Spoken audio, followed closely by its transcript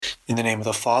In the name of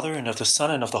the Father, and of the Son,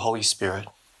 and of the Holy Spirit.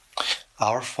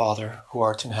 Our Father, who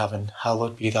art in heaven,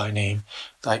 hallowed be thy name.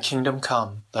 Thy kingdom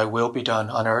come, thy will be done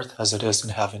on earth as it is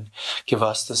in heaven. Give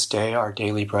us this day our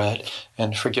daily bread,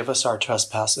 and forgive us our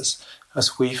trespasses,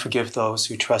 as we forgive those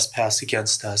who trespass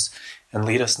against us. And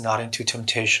lead us not into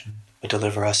temptation, but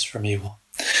deliver us from evil.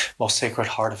 Most Sacred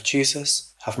Heart of Jesus,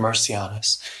 have mercy on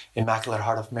us. Immaculate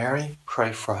Heart of Mary,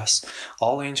 pray for us.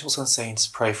 All angels and saints,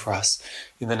 pray for us.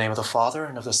 In the name of the Father,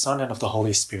 and of the Son, and of the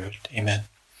Holy Spirit. Amen.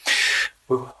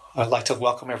 I'd like to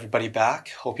welcome everybody back.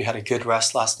 Hope you had a good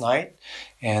rest last night.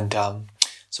 And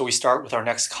so we start with our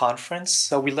next conference.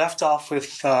 So we left off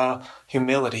with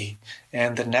humility,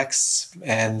 and the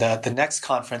next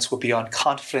conference will be on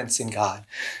confidence in God.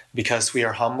 Because we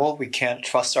are humble, we can't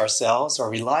trust ourselves or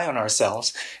rely on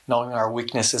ourselves, knowing our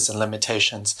weaknesses and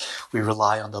limitations. We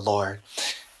rely on the Lord.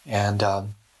 And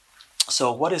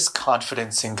so what is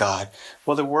confidence in God?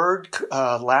 Well, the word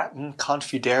Latin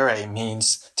confidere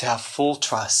means to have full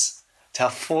trust,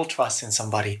 in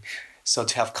somebody. So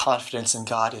to have confidence in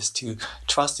God is to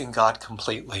trust in God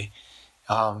completely.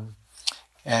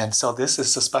 And so this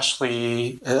is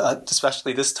especially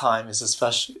this time is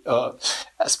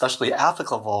especially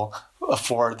applicable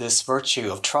for this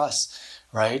virtue of trust,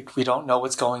 right? We don't know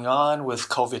what's going on with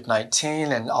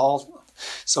COVID-19 and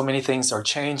so many things are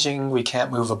changing. We can't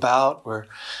move about.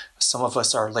 Some of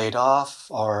us are laid off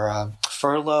or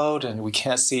furloughed, and we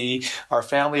can't see our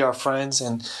family, our friends,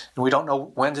 and we don't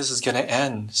know when this is going to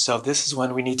end. So this is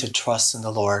when we need to trust in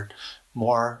the Lord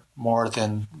more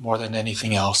than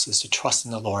anything else, is to trust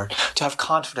in the Lord, to have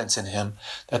confidence in Him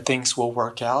that things will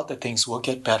work out, that things will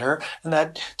get better, and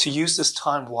that to use this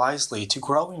time wisely, to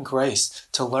grow in grace,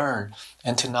 to learn,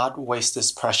 and to not waste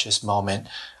this precious moment.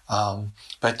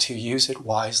 But to use it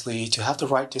wisely, to have the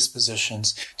right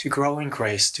dispositions, to grow in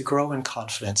grace, to grow in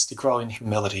confidence, to grow in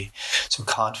humility. So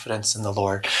confidence in the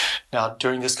Lord. Now,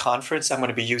 during this conference, I'm going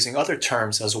to be using other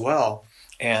terms as well.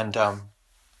 And,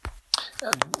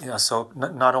 so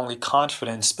not only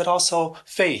confidence, but also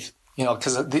faith,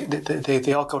 because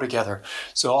they all go together.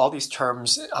 So all these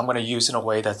terms I'm going to use in a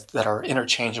way that are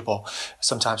interchangeable.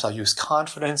 Sometimes I'll use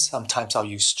confidence, sometimes I'll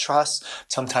use trust,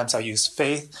 sometimes I'll use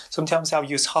faith, sometimes I'll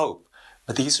use hope.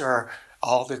 But these are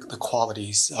all the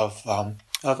qualities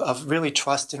of really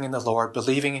trusting in the Lord,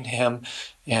 believing in Him,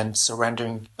 and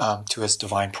surrendering to His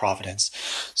divine providence.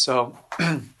 So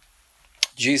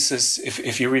Jesus,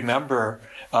 if you remember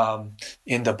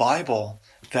in the Bible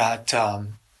that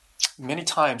many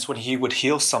times when He would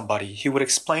heal somebody, He would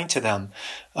explain to them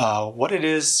what it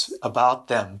is about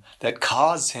them that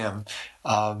caused Him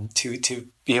to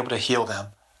be able to heal them.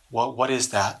 What is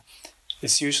that?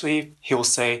 It's usually He will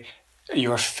say,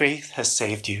 your faith has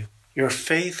saved you. Your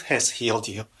faith has healed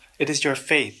you. It is your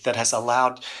faith that has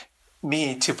allowed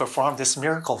me to perform this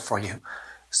miracle for you.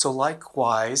 So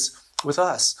likewise with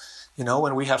us,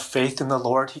 when we have faith in the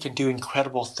Lord, He can do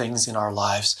incredible things in our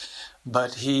lives.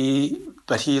 But he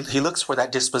looks for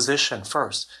that disposition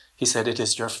first. He said it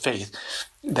is your faith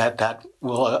that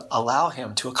will allow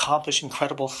Him to accomplish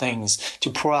incredible things, to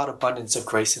pour out abundance of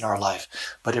grace in our life.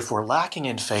 But if we're lacking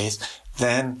in faith,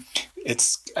 then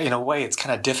it's, in a way, it's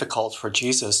kind of difficult for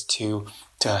Jesus to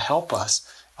help us.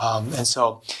 And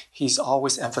so He's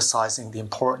always emphasizing the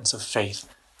importance of faith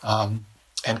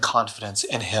and confidence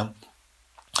in Him.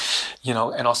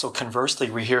 And also conversely,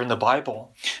 we hear in the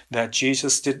Bible that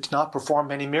Jesus did not perform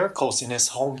many miracles in His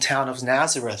hometown of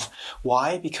Nazareth.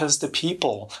 Why? Because the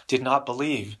people did not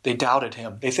believe. They doubted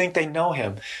Him. They think they know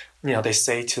Him. They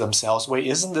say to themselves, wait,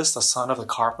 isn't this the son of the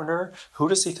carpenter? Who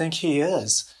does he think he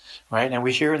is? Right? And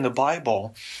we hear in the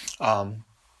Bible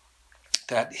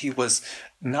that He was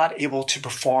not able to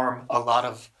perform a lot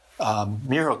of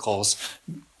miracles.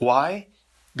 Why?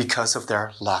 Because of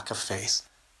their lack of faith.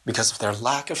 Because of their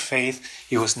lack of faith,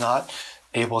 He was not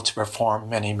able to perform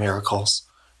many miracles,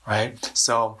 right?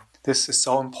 So this is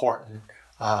so important.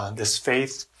 This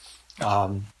faith,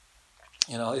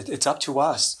 it's up to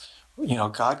us.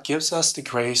 God gives us the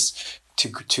grace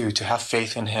to have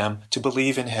faith in Him, to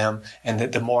believe in Him, and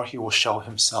the more He will show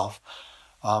Himself.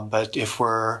 But if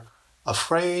we're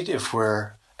afraid, if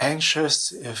we're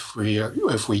anxious, if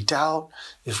we doubt,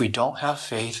 if we don't have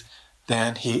faith,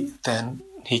 then He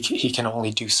can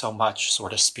only do so much, so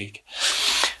to speak.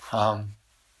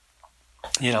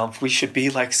 We should be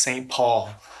like St.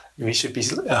 Paul. We should be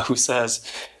who says,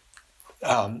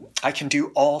 I can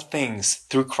do all things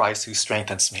through Christ who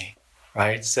strengthens me.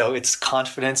 Right? So it's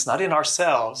confidence, not in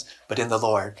ourselves, but in the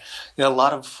Lord. A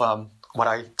lot of what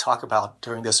I talk about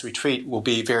during this retreat will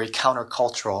be very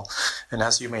countercultural. And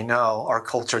as you may know, our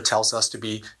culture tells us to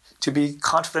be to be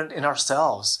confident in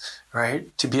ourselves,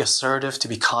 right? To be assertive, to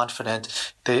be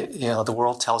confident. The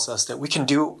world tells us that we can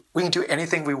do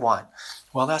anything we want.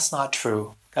 Well, that's not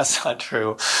true. That's not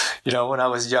true. When I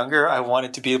was younger, I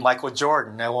wanted to be Michael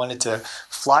Jordan. I wanted to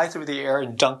fly through the air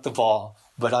and dunk the ball,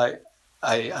 but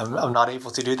I'm not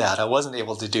able to do that. I wasn't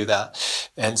able to do that.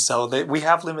 And so we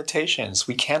have limitations.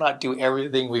 We cannot do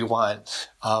everything we want,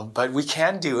 but we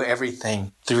can do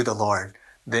everything through the Lord.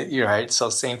 Right? So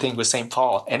same thing with St.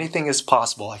 Paul. Anything is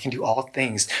possible. I can do all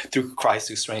things through Christ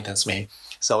who strengthens me.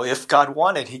 So if God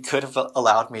wanted, he could have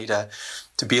allowed me to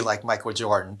be like Michael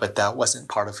Jordan, but that wasn't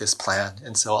part of his plan.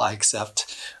 And so I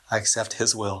accept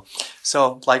his will.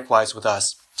 So likewise with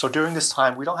us. So during this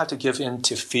time, we don't have to give in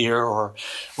to fear or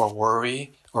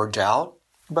worry or doubt,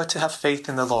 but to have faith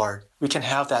in the Lord. We can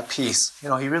have that peace. He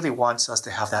really wants us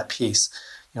to have that peace.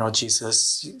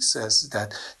 Jesus says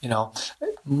that,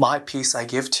 my peace I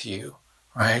give to you,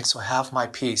 right? So have my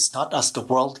peace, not as the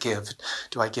world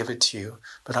do I give it to you,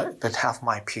 but have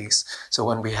my peace. So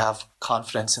when we have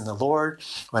confidence in the Lord,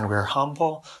 when we're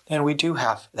humble, then we do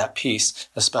have that peace,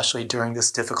 especially during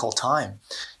this difficult time.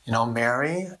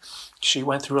 Mary, she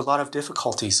went through a lot of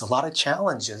difficulties, a lot of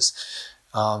challenges,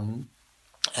 and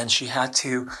she had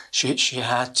to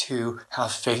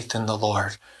have faith in the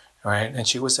Lord, right? And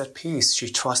she was at peace. She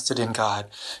trusted in God,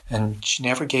 and she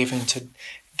never gave in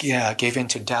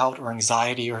to doubt or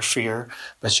anxiety or fear,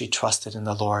 but she trusted in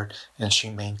the Lord, and she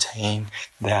maintained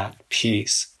that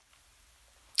peace.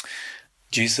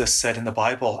 Jesus said in the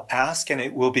Bible, "Ask and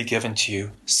it will be given to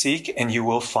you. Seek and you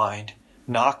will find.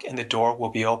 Knock and the door will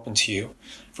be open to you.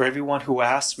 For everyone who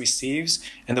asks receives,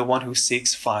 and the one who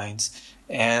seeks finds.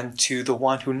 And to the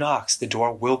one who knocks, the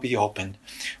door will be opened.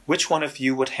 Which one of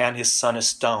you would hand his son a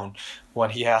stone when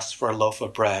he asks for a loaf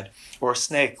of bread, or a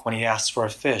snake when he asks for a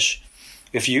fish?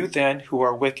 If you then, who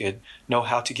are wicked, know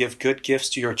how to give good gifts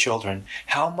to your children,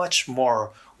 how much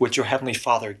more would your heavenly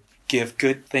Father give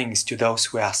good things to those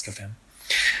who ask of him?"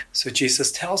 So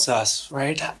Jesus tells us,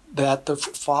 right, that the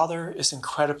Father is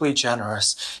incredibly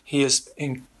generous. He is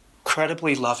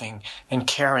incredibly loving and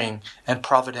caring and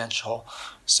providential.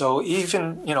 So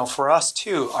even, for us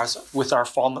too, with our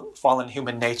fallen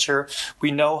human nature,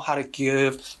 we know how to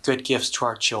give good gifts to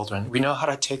our children. We know how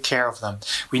to take care of them.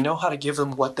 We know how to give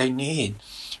them what they need,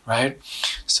 right?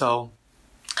 So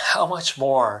how much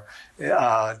more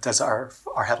does our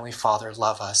Heavenly Father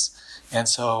love us? And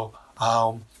so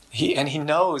He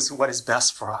knows what is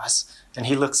best for us, and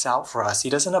he looks out for us. He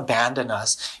doesn't abandon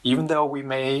us, even though we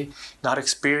may not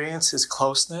experience his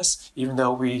closeness, even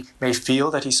though we may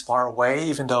feel that he's far away,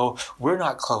 even though we're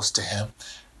not close to him,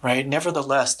 right?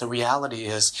 Nevertheless, the reality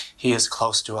is he is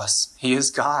close to us. He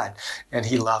is God, and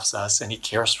he loves us, and he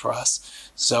cares for us.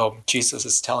 So Jesus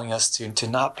is telling us to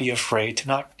not be afraid, to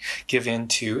not give in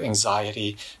to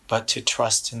anxiety, but to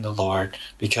trust in the Lord,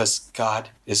 because God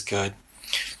is good.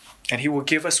 And he will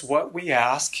give us what we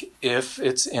ask if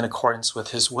it's in accordance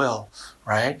with his will,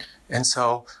 right? And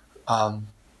so, a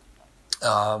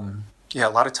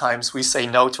lot of times we say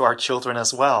no to our children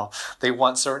as well. They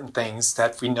want certain things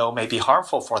that we know may be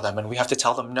harmful for them, and we have to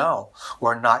tell them no,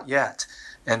 or not yet.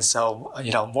 And so,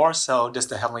 more so does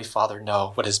the Heavenly Father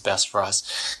know what is best for us.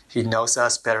 He knows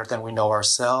us better than we know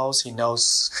ourselves. He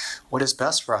knows what is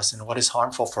best for us and what is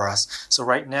harmful for us. So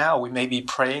right now, we may be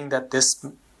praying that this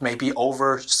may be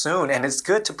over soon, and it's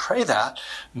good to pray that,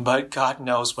 but God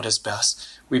knows what is best.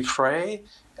 We pray,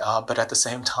 but at the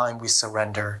same time we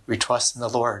surrender. We trust in the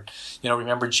Lord.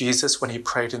 Remember Jesus when he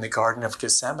prayed in the Garden of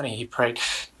Gethsemane, he prayed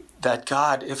that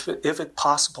God, if it's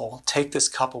possible, take this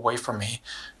cup away from me.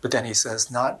 But then he says,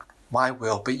 not my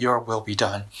will, but your will be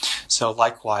done. So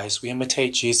likewise, we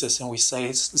imitate Jesus and we say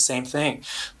it's the same thing.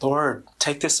 Lord,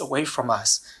 take this away from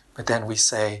us. But then we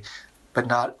say, but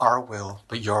not our will,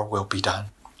 but your will be done.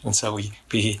 And so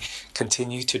we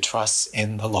continue to trust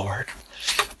in the Lord.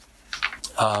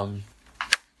 A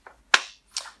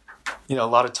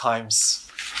lot of times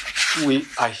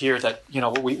I hear that,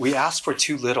 we ask for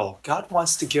too little. God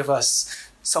wants to give us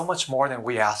so much more than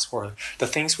we ask for. The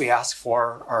things we ask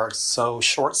for are so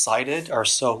short-sighted, are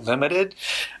so limited.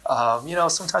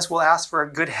 Sometimes we'll ask for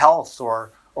good health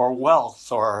or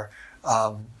wealth or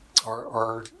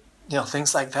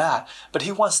things like that. But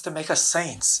he wants to make us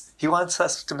saints. He wants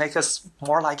us to make us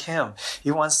more like him. He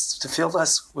wants to fill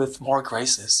us with more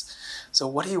graces. So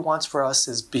what he wants for us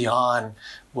is beyond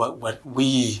what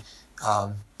we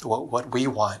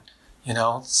want.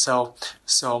 So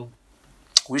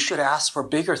we should ask for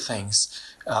bigger things.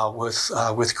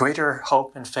 with greater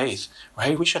hope and faith,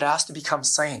 right? We should ask to become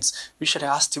saints. We should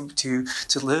ask to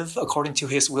live according to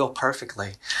His will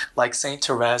perfectly. Like Saint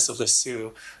Therese of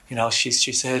Lisieux, she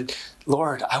said,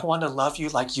 Lord, I want to love you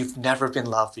like you've never been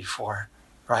loved before,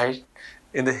 right?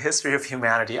 In the history of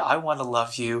humanity, I want to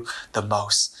love you the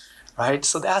most, right?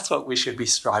 So that's what we should be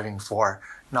striving for,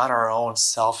 not our own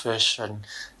selfish and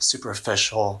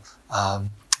superficial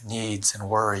needs and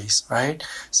worries, right?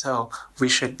 So we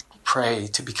should pray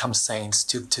to become saints,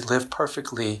 to live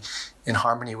perfectly in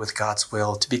harmony with God's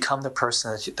will, to become the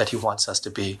person that He wants us to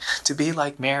be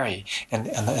like Mary and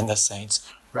the saints,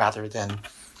 rather than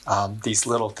these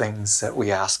little things that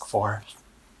we ask for.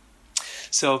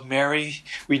 So Mary,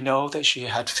 we know that she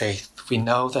had faith. We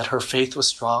know that her faith was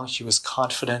strong. She was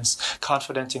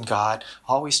confident in God,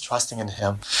 always trusting in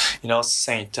Him.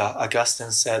 Saint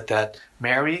Augustine said that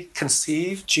Mary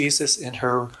conceived Jesus in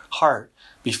her heart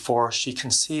before she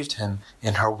conceived Him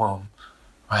in her womb,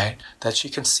 right? That she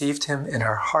conceived Him in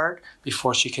her heart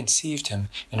before she conceived Him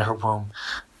in her womb.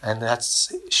 And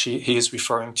he is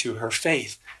referring to her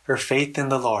faith in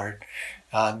the Lord.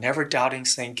 Never doubting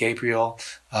St. Gabriel,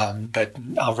 but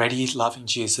already loving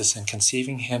Jesus and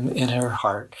conceiving Him in her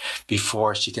heart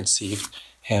before she conceived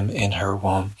Him in her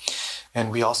womb.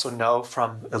 And we also know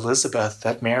from Elizabeth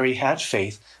that Mary had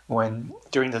faith when,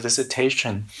 during the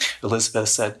visitation, Elizabeth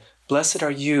said, "Blessed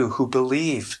are you who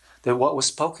believe that what was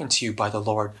spoken to you by the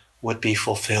Lord would be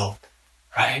fulfilled."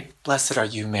 Right? Blessed are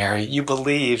you, Mary. You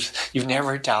believed. You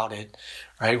never doubted.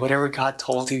 Right? Whatever God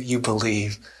told you, you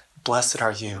believe. Blessed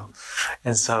are you.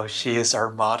 And so she is our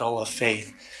model of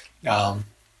faith. So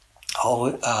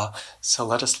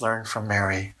let us learn from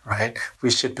Mary, right? We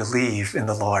should believe in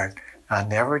the Lord,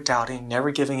 never doubting,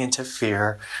 never giving into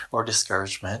fear or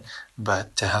discouragement,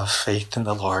 but to have faith in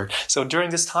the Lord. So during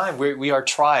this time, we are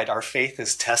tried. Our faith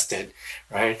is tested,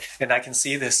 right? And I can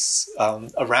see this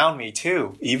around me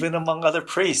too. Even among other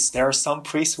priests, there are some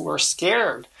priests who are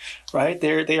scared, right?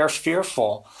 They are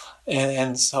fearful.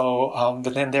 And so,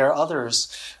 but then there are others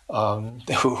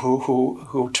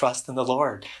who trust in the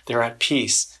Lord. They're at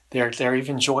peace. They're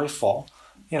even joyful.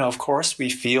 Of course,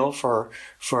 we feel for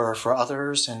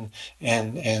others and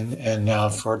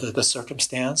for the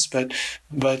circumstance, but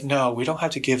no, we don't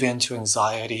have to give in to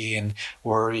anxiety and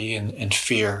worry and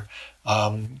fear.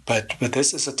 But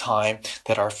this is a time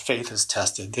that our faith is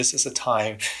tested. This is a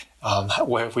time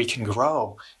where we can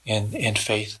grow in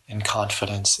faith and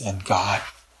confidence in God.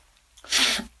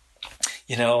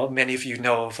 Many of you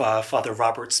know of Father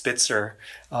Robert Spitzer,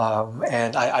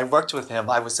 and I worked with him.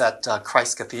 I was at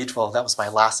Christ Cathedral. That was my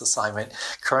last assignment.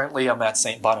 Currently, I'm at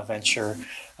St. Bonaventure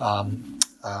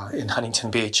in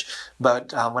Huntington Beach.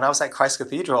 But when I was at Christ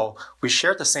Cathedral, we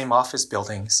shared the same office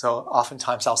building. So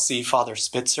oftentimes I'll see Father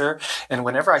Spitzer, and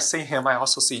whenever I see him, I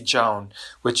also see Joan,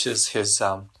 which is his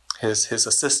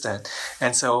assistant.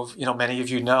 And so, many of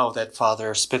you know that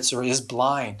Father Spitzer is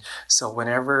blind. So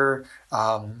whenever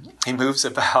he moves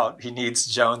about, he needs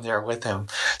Joan there with him.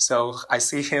 So I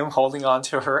see him holding on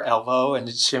to her elbow,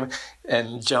 and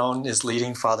Joan is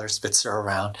leading Father Spitzer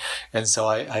around. And so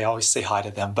I always say hi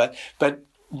to them. But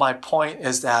my point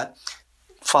is that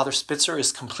Father Spitzer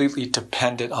is completely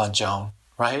dependent on Joan,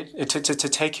 right? To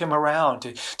take him around,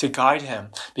 to guide him,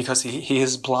 because he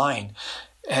is blind.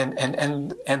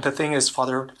 And the thing is,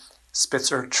 Father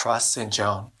Spitzer trusts in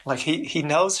Joan. Like he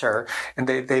knows her, and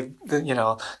they've been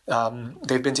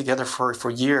together for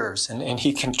years, and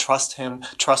he can trust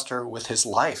her with his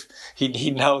life.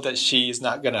 He know that she is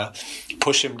not gonna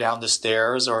push him down the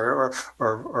stairs or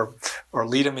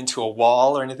lead him into a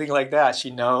wall or anything like that.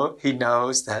 He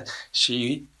knows that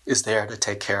she is there to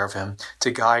take care of him,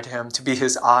 to guide him, to be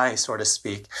his eye, so to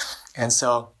speak. And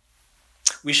so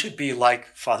we should be like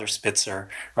Father Spitzer,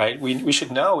 right? We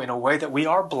should know in a way that we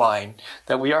are blind,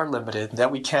 that we are limited,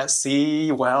 that we can't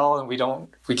see well, and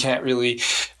we can't really,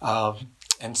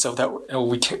 and so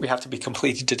that we have to be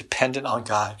completely dependent on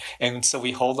God. And so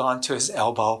we hold on to His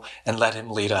elbow and let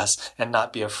Him lead us, and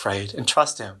not be afraid, and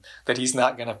trust Him that He's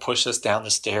not going to push us down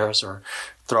the stairs or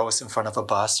throw us in front of a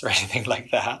bus or anything like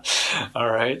that.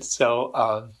 All right,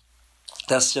 so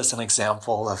that's just an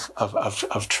example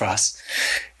of trust.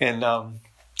 And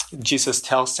Jesus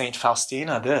tells Saint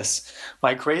Faustina this: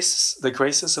 the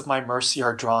graces of my mercy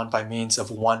are drawn by means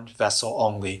of one vessel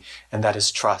only, and that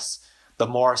is trust. The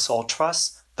more a soul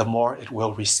trusts, the more it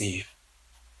will receive.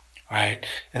 Right?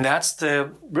 And that's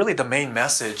really the main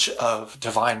message of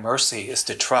divine mercy, is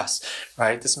to trust.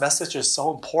 Right? This message is so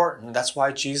important. That's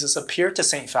why Jesus appeared to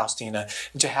Saint Faustina,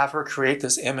 and to have her create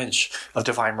this image of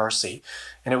divine mercy.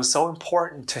 And it was so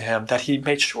important to him that he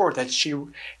made sure that she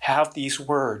have these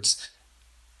words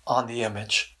on the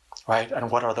image. right?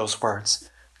 And what are those words?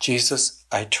 Jesus,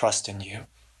 I trust in you.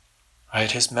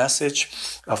 Right? His message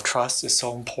of trust is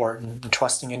so important, and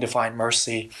trusting in divine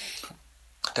mercy,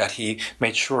 that he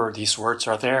made sure these words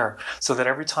are there, so that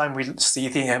every time we see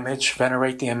the image,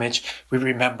 venerate the image, we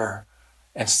remember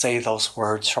and say those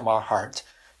words from our heart.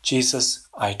 Jesus,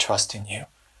 I trust in you.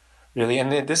 Really,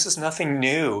 and this is nothing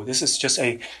new. This is just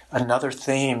another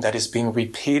theme that is being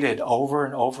repeated over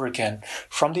and over again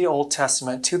from the Old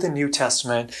Testament to the New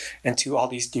Testament and to all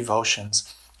these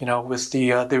devotions. With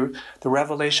the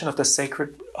revelation of the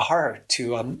Sacred Heart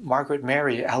to Margaret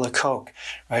Mary Alacoque,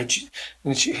 right?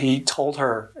 He told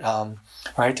her,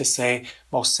 right, to say,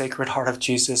 "Most Sacred Heart of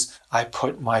Jesus, I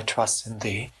put my trust in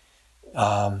thee."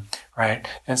 Right?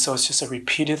 And so it's just a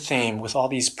repeated theme with all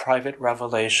these private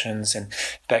revelations, and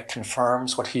that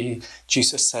confirms what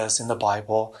Jesus says in the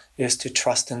Bible is to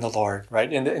trust in the Lord,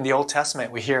 right? In the Old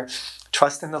Testament, we hear,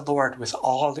 "Trust in the Lord with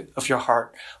all of your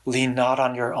heart. Lean not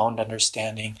on your own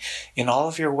understanding. In all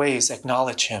of your ways,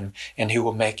 acknowledge him, and he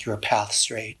will make your path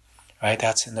straight." Right?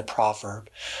 That's in the proverb.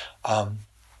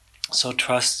 So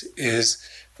trust is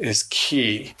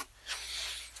key.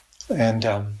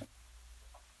 And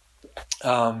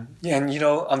on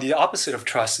the opposite of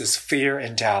trust is fear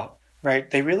and doubt, right?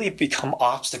 They really become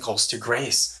obstacles to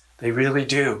grace. They really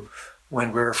do.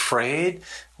 When we're afraid,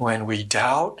 when we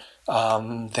doubt,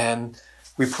 then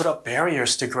we put up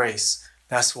barriers to grace.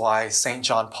 That's why St.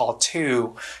 John Paul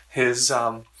II, his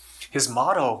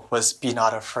motto was, "Be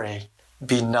not afraid."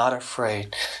 Be not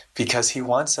afraid, because he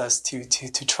wants us to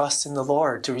trust in the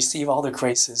Lord, to receive all the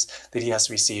graces that he has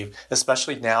received,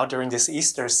 especially now during this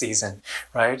Easter season,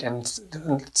 right? And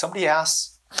somebody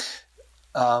asked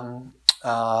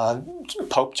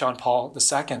Pope John Paul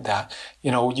II that,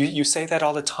 you say that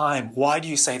all the time. Why do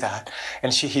you say that?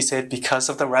 And he said, because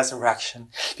of the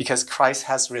resurrection, because Christ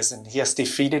has risen. He has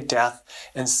defeated death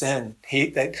and sin.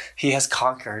 He has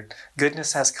conquered.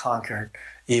 Goodness has conquered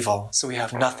evil. So we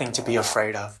have nothing to be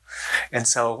afraid of. And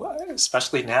so,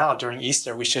 especially now during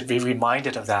Easter, we should be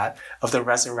reminded of that, of the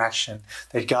resurrection,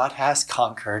 that God has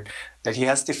conquered, that he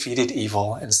has defeated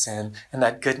evil and sin, and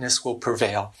that goodness will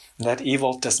prevail, and that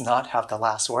evil does not have the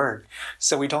last word.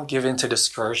 So we don't give in to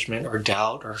discouragement or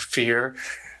doubt or fear,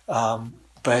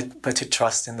 but to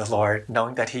trust in the Lord,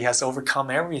 knowing that he has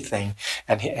overcome everything,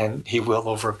 and he will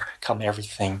overcome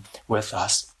everything with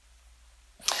us.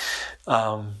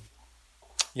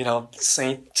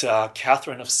 Saint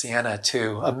Catherine of Siena,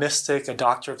 too, a mystic, a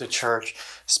doctor of the church,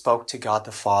 spoke to God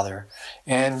the Father.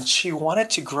 And she wanted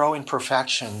to grow in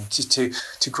perfection, to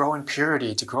grow in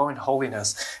purity, to grow in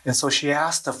holiness. And so she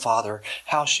asked the Father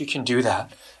how she can do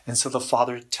that. And so the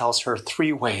Father tells her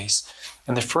 3 ways.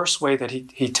 And the first way that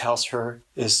he tells her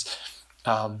is,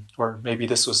 or maybe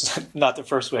this was not the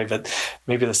first way, but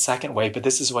maybe the second way, but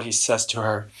this is what he says to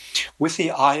her. "With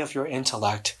the eye of your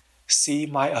intellect, see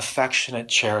my affectionate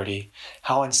charity,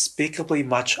 how unspeakably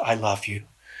much I love you.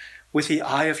 With the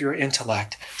eye of your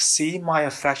intellect, see my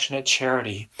affectionate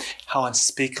charity, how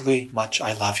unspeakably much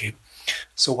I love you."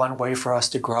 So one way for us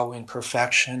to grow in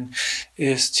perfection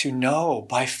is to know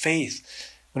by faith.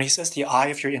 When he says the eye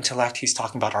of your intellect, he's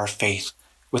talking about our faith.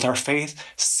 With our faith,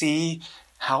 see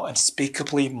how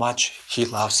unspeakably much he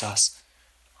loves us,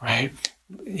 right?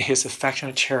 His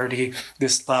affectionate charity,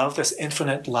 this love, this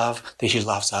infinite love that he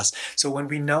loves us. So when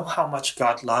we know how much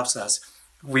God loves us,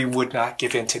 we would not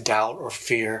give in to doubt or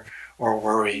fear or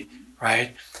worry,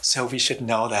 right? So we should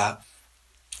know that.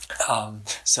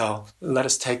 So let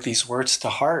us take these words to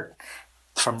heart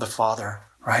from the Father,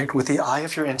 right? "With the eye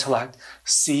of your intellect,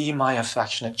 see my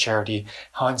affectionate charity,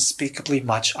 how unspeakably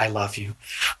much I love you."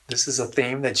 This is a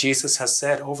theme that Jesus has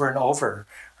said over and over,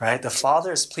 right? The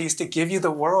Father is pleased to give you the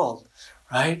world,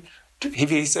 right?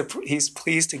 He's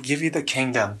pleased to give you the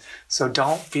kingdom. So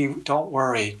don't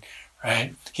worry,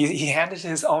 right? He handed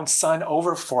his own Son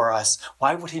over for us.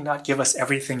 Why would he not give us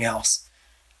everything else,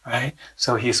 right?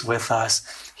 So he's with us.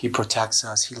 He protects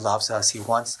us. He loves us. He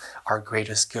wants our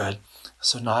greatest good.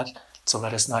 So let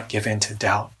us not give in to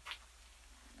doubt.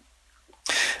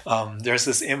 There's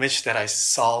this image that I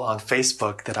saw on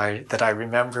Facebook that I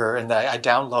remember and that I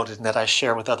downloaded and that I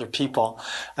share with other people.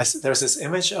 There's this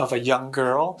image of a young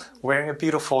girl wearing a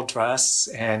beautiful dress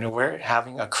and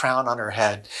having a crown on her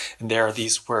head. And there are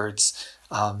these words.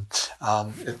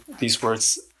 These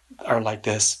words are like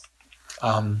this.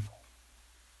 "On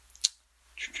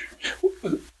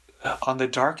the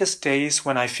darkest days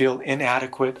when I feel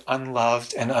inadequate,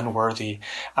 unloved, and unworthy,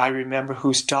 I remember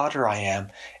whose daughter I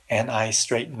am, and I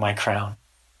straighten my crown."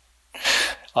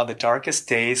 On the darkest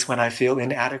days when I feel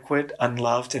inadequate,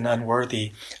 unloved, and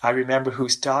unworthy, I remember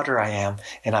whose daughter I am,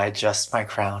 and I adjust my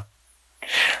crown.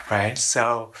 right?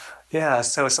 So, yeah,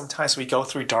 so sometimes we go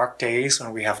through dark days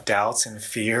when we have doubts and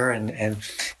fear and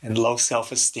low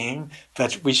self-esteem,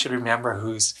 but we should remember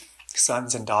whose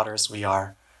sons and daughters we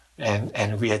are.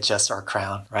 And we adjust our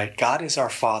crown, right? God is our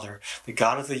Father, the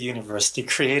God of the universe, the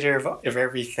creator of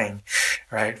everything,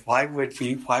 right? Why would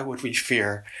we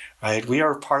fear, right? We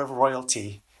are part of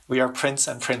royalty. We are prince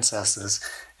and princesses.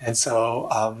 And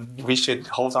so we should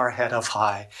hold our head up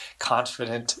high,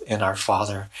 confident in our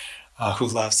Father who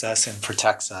loves us and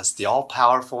protects us, the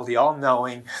all-powerful, the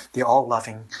all-knowing, the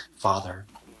all-loving Father.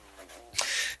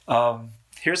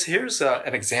 Here's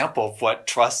an example of what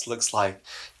trust looks like.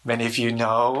 Many of you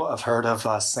have heard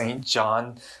of St.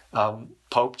 John,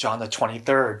 Pope John the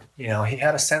 23rd. He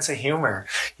had a sense of humor.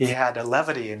 He had a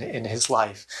levity in his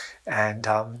life. And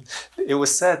it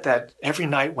was said that every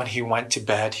night when he went to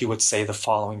bed, he would say the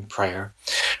following prayer: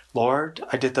 Lord,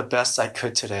 I did the best I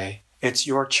could today. It's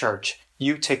your church.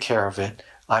 You take care of it.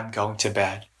 I'm going to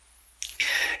bed.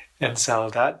 And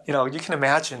so that, you can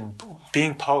imagine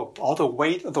being Pope, all the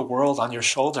weight of the world on your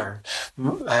shoulder,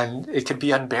 and it could be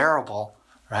unbearable,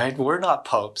 right? We're not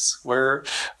popes.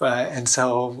 And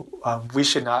so we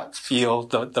should not feel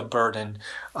the burden,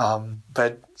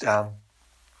 but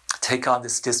take on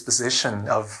this disposition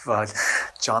of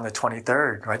John the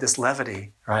 23rd, right? This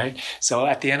levity, right? So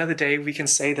at the end of the day, we can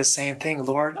say the same thing: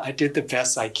 Lord, I did the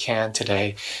best I can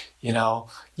today.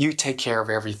 You take care of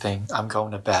everything. I'm going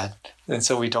to bed. And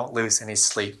so we don't lose any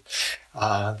sleep.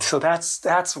 So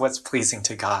that's what's pleasing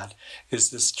to God, is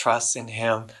this trust in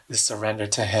Him, this surrender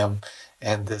to Him,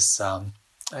 and this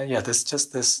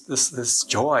this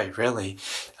joy, really,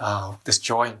 this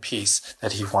joy and peace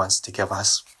that He wants to give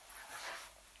us.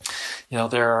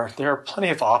 There are plenty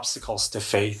of obstacles to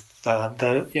faith.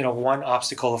 One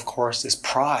obstacle, of course, is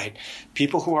pride.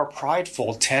 People who are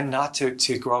prideful tend not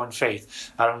to grow in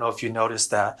faith. I don't know if you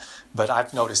noticed that, but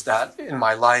I've noticed that in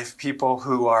my life.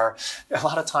 A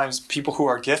lot of times people who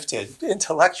are gifted,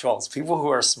 intellectuals, people who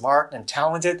are smart and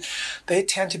talented, they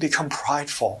tend to become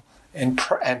prideful. And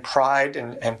pride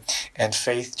and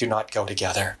faith do not go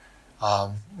together.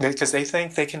 Because they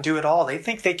think they can do it all. They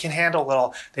think they can handle it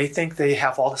all. They think they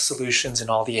have all the solutions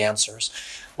and all the answers.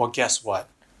 Well, guess what?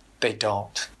 They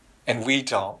don't. And we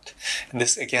don't. And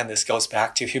this goes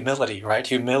back to humility, right?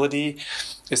 Humility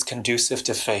is conducive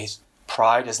to faith.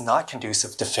 Pride is not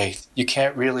conducive to faith. You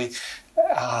can't really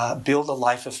build a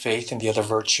life of faith in the other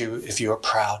virtue if you are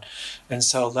proud. And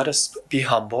so let us be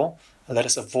humble. Let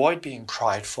us avoid being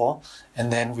prideful.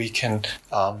 And then we can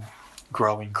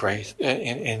grow in grace,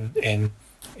 in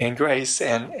grace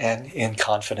and in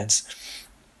confidence.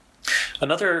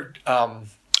 Another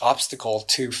obstacle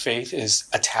to faith is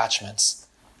attachments,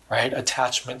 right?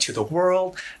 Attachment to the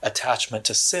world, attachment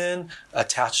to sin,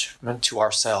 attachment to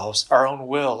ourselves, our own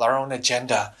will, our own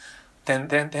agenda.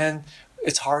 Then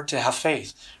it's hard to have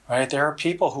faith, right? There are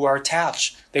people who are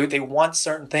attached. They want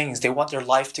certain things. They want their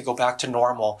life to go back to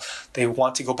normal. They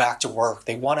want to go back to work.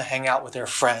 They want to hang out with their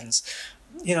friends.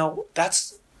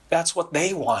 That's what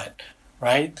they want,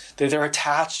 right? They're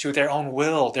attached to their own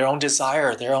will, their own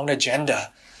desire, their own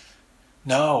agenda.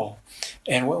 No.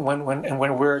 And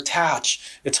when we're attached,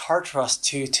 it's hard for us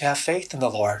to have faith in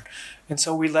the Lord. And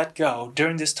so we let go.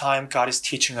 During this time, God is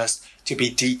teaching us to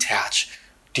be detached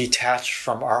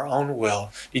from our own will,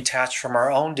 detached from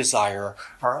our own desire,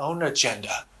 our own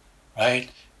agenda, right?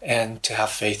 And to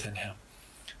have faith in Him.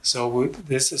 So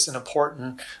this is an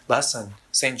important lesson.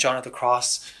 St. John of the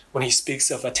Cross, when he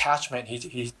speaks of attachment,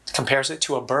 he compares it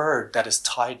to a bird that is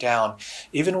tied down.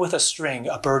 Even with a string,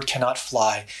 a bird cannot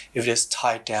fly if it is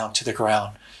tied down to the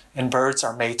ground. And birds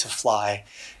are made to fly.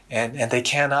 And they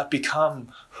cannot become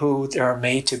who they're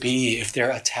made to be if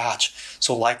they're attached.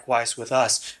 So likewise with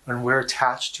us, when we're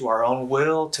attached to our own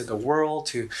will, to the world,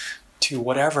 to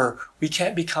whatever, we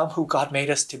can't become who God made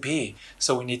us to be.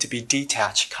 So we need to be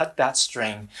detached, cut that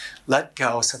string, let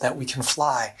go so that we can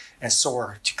fly and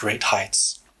soar to great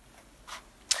heights.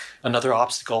 Another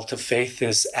obstacle to faith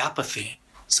is apathy.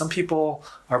 Some people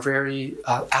are very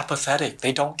apathetic.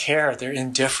 They don't care. They're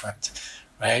indifferent,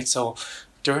 right? So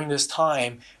during this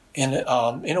time, in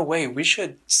a way, we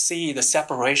should see the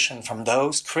separation from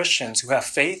those Christians who have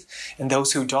faith and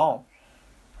those who don't,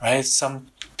 right? Some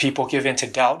people give in to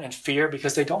doubt and fear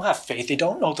because they don't have faith. They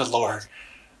don't know the Lord.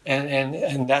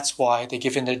 And that's why they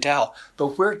give in to doubt.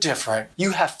 But we're different.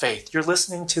 You have faith. You're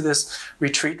listening to this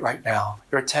retreat right now.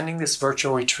 You're attending this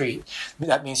virtual retreat.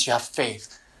 That means you have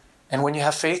faith. And when you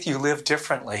have faith, you live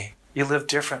differently. You live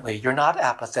differently. You're not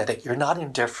apathetic. You're not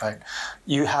indifferent.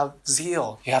 You have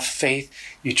zeal. You have faith.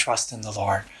 You trust in the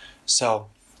Lord. So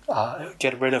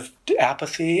get rid of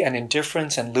apathy and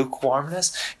indifference and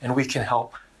lukewarmness, and we can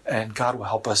help and God will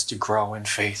help us to grow in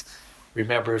faith.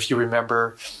 Remember, if you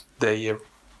remember the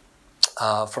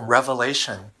from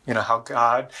Revelation, how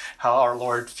our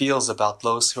Lord feels about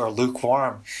those who are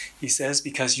lukewarm. He says,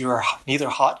 because you are neither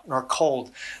hot nor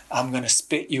cold, I'm going to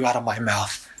spit you out of my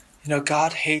mouth.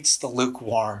 God hates the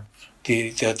lukewarm,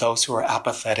 those who are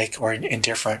apathetic or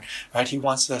indifferent, right? He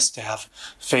wants us to have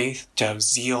faith, to have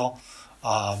zeal,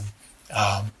 to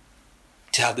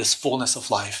have this fullness of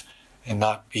life and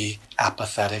not be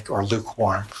apathetic or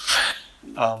lukewarm.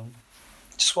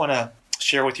 Just want to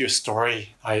share with you a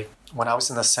story. When I was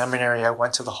in the seminary, I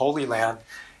went to the Holy Land,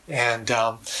 and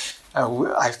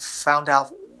I found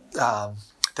out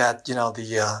that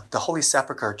the Holy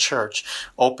Sepulchre Church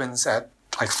opens at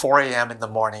like 4 a.m. in the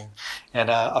morning, and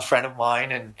a friend of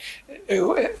mine and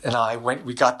I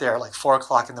we got there like 4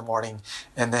 o'clock in the morning,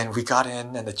 and then we got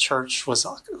in, and the church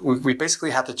we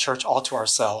basically had the church all to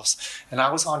ourselves, and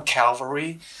I was on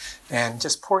Calvary and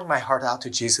just pouring my heart out to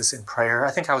Jesus in prayer.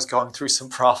 I think I was going through some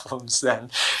problems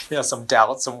then, some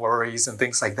doubts, some worries and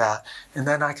things like that, and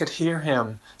then I could hear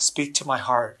him speak to my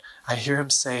heart. I hear him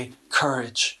say,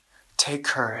 "Courage, take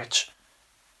courage."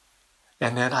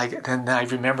 And then I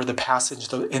remember the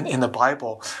passage in the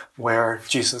Bible where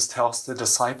Jesus tells the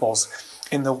disciples,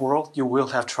 "In the world you will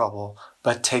have trouble,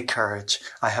 but take courage.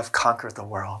 I have conquered the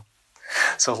world."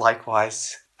 So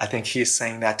likewise, I think he's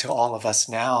saying that to all of us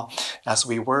now, as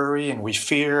we worry and we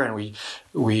fear and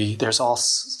we there's all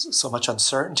so much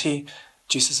uncertainty.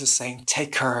 Jesus is saying,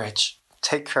 take courage,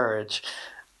 take courage.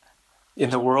 In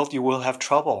the world you will have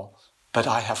trouble, but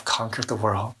I have conquered the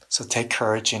world. So take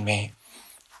courage in me.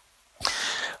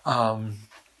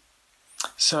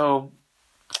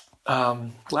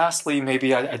 Lastly,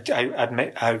 maybe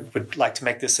I would like to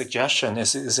make this suggestion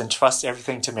is entrust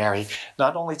everything to Mary,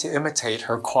 not only to imitate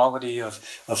her quality of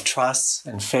trust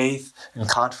and faith and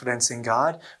confidence in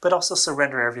God, but also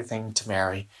surrender everything to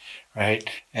Mary, right?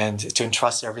 And to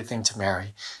entrust everything to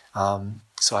Mary.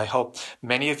 So I hope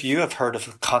many of you have heard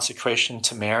of consecration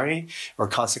to Mary or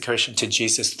consecration to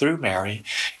Jesus through Mary.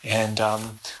 And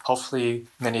hopefully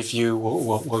many of you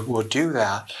will do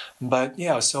that. But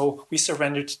so we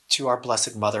surrender to our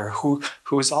Blessed Mother, who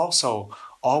is also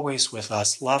always with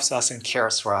us, loves us and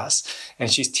cares for us.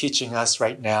 And she's teaching us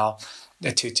right now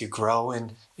to grow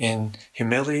in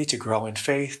humility, to grow in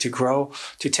faith,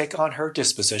 to take on her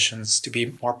dispositions, to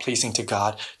be more pleasing to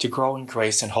God, to grow in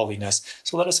grace and holiness.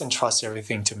 So let us entrust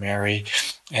everything to Mary,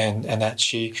 and that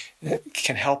she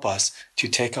can help us to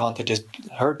take on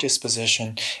her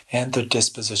disposition and the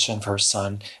disposition of her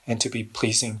Son, and to be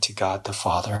pleasing to God the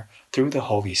Father through the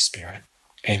Holy Spirit.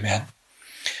 Amen.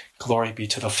 Glory be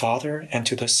to the Father, and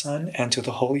to the Son, and to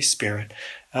the Holy Spirit,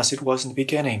 as it was in the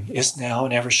beginning, is now,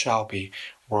 and ever shall be,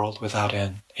 world without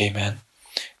end. Amen.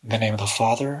 In the name of the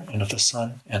Father, and of the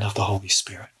Son, and of the Holy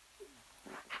Spirit.